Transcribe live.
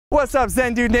What's up,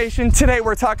 Zen Dude Nation? Today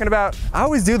we're talking about, I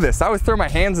always do this, I always throw my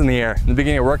hands in the air in the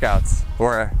beginning of workouts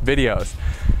or videos.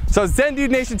 So Zen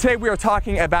Dude Nation, today we are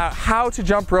talking about how to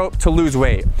jump rope to lose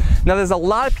weight. Now there's a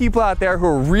lot of people out there who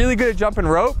are really good at jumping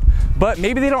rope, but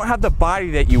maybe they don't have the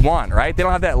body that you want, right? They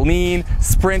don't have that lean,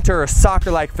 sprinter, or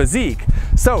soccer-like physique.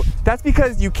 So that's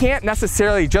because you can't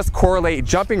necessarily just correlate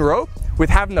jumping rope with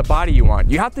having the body you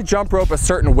want. You have to jump rope a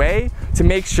certain way to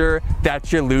make sure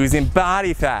that you're losing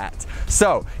body fat.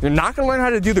 So you're not gonna learn how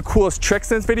to do the coolest tricks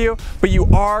in this video, but you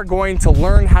are going to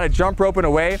learn how to jump rope in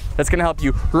a way that's gonna help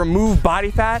you remove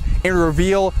body fat and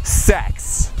reveal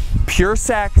sex. Pure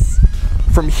sex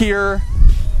from here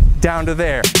down to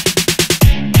there.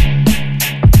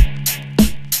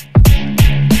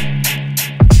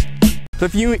 So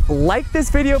if you like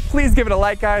this video, please give it a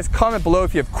like, guys. Comment below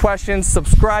if you have questions,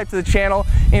 subscribe to the channel,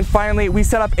 and finally, we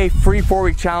set up a free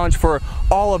 4-week challenge for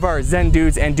all of our Zen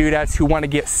dudes and dudettes who want to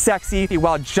get sexy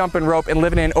while jumping rope and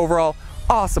living an overall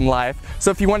awesome life. So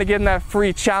if you want to get in that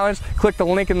free challenge, click the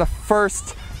link in the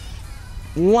first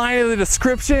line of the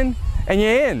description and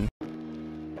you're in.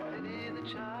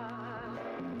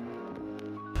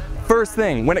 First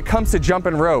thing, when it comes to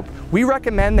jumping rope, we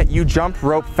recommend that you jump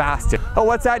rope fasted. Oh,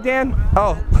 what's that, Dan?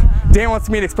 Oh, Dan wants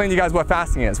me to explain to you guys what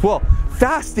fasting is. Well,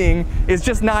 fasting is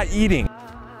just not eating.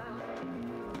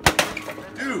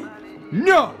 Dude,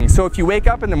 no! So if you wake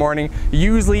up in the morning,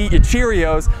 you usually eat your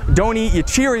Cheerios, don't eat your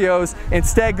Cheerios,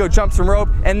 instead go jump some rope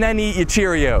and then eat your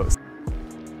Cheerios.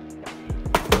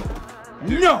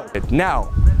 No!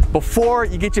 Now, before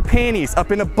you get your panties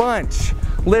up in a bunch,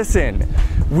 listen,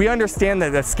 we understand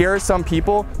that scares some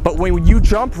people, but when you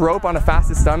jump rope on a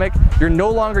fasted stomach, you're no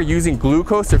longer using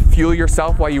glucose to fuel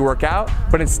yourself while you work out,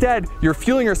 but instead you're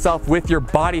fueling yourself with your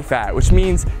body fat, which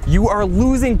means you are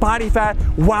losing body fat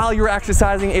while you're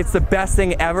exercising. It's the best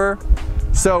thing ever.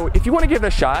 So if you want to give it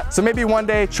a shot, so maybe one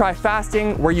day try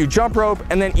fasting where you jump rope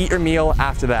and then eat your meal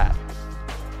after that.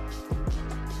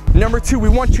 Number 2, we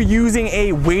want you using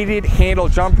a weighted handle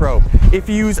jump rope. If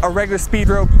you use a regular speed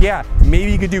rope, yeah,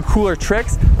 maybe you could do cooler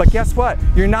tricks, but guess what?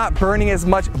 You're not burning as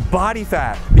much body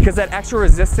fat because that extra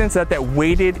resistance that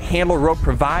weighted handle rope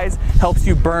provides helps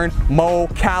you burn more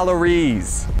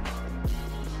calories.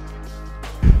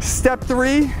 Step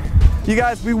 3, you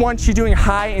guys, we want you doing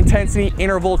high intensity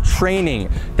interval training.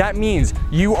 That means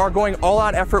you are going all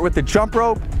out effort with the jump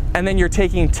rope, and then you're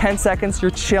taking 10 seconds,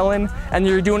 you're chilling, and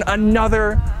you're doing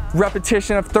another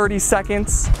repetition of 30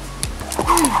 seconds.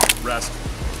 Rest.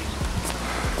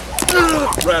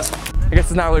 Rest. I guess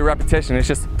it's not really a repetition, it's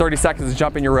just 30 seconds of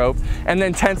jumping your rope, and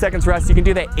then 10 seconds rest. You can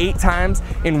do that 8 times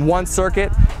in one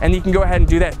circuit, and you can go ahead and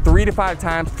do that 3 to 5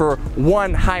 times for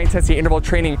one high intensity interval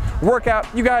training workout.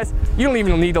 You guys, you don't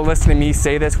even need to listen to me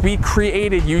say this. We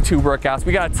created YouTube workouts.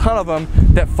 We got a ton of them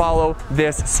that follow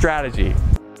this strategy.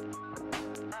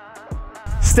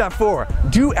 Step 4,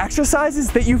 do exercises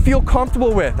that you feel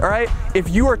comfortable with, all right? If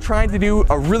you are trying to do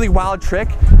a really wild trick,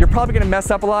 you're probably gonna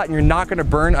mess up a lot and you're not gonna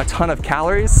burn a ton of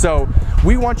calories. So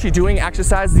we want you doing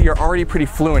exercises that you're already pretty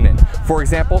fluent in. For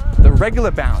example, the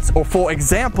regular bounce, or for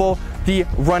example, the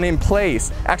run in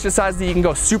place. Exercises that you can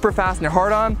go super fast and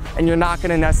hard on and you're not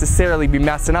gonna necessarily be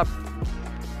messing up.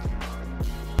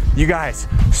 You guys,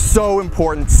 so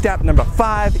important. Step number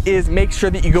 5 is make sure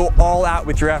that you go all out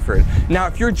with your effort. Now,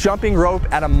 if you're jumping rope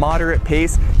at a moderate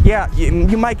pace, yeah,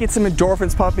 you might get some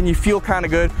endorphins pumping, you feel kind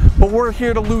of good, but we're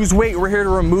here to lose weight, we're here to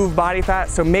remove body fat,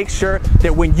 so make sure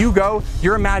that when you go,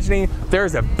 you're imagining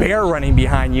there's a bear running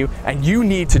behind you and you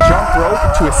need to jump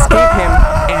rope to escape him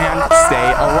and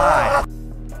stay alive.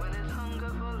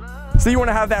 So you want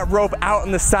to have that rope out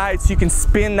on the side so you can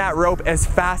spin that rope as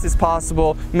fast as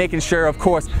possible, making sure, of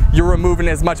course, you're removing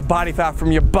as much body fat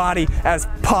from your body as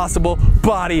possible.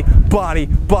 Body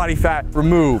fat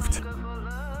removed.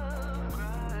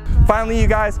 Finally, you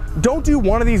guys, don't do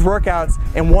one of these workouts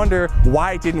and wonder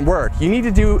why it didn't work. You need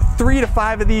to do 3 to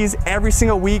 5 of these every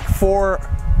single week for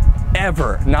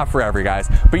ever, not forever, guys,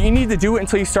 but you need to do it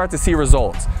until you start to see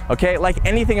results, okay? Like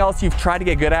anything else you've tried to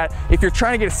get good at, if you're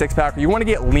trying to get a six-pack or you want to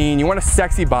get lean, you want a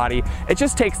sexy body, it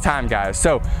just takes time, guys.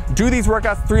 So do these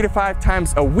workouts 3 to 5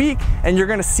 times a week and you're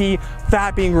gonna see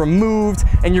fat being removed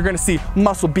and you're gonna see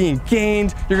muscle being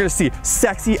gained, you're gonna see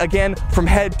sexy again from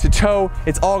head to toe.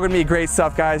 It's all gonna be great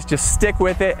stuff, guys. Just stick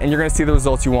with it and you're gonna see the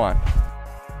results you want.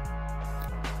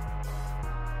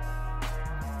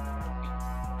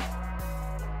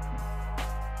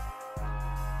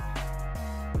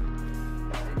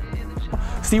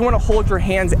 So you want to hold your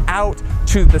hands out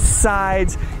to the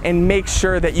sides and make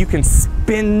sure that you can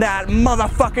spin that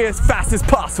motherfucker as fast as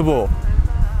possible.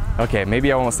 Okay,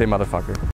 maybe I won't say motherfucker.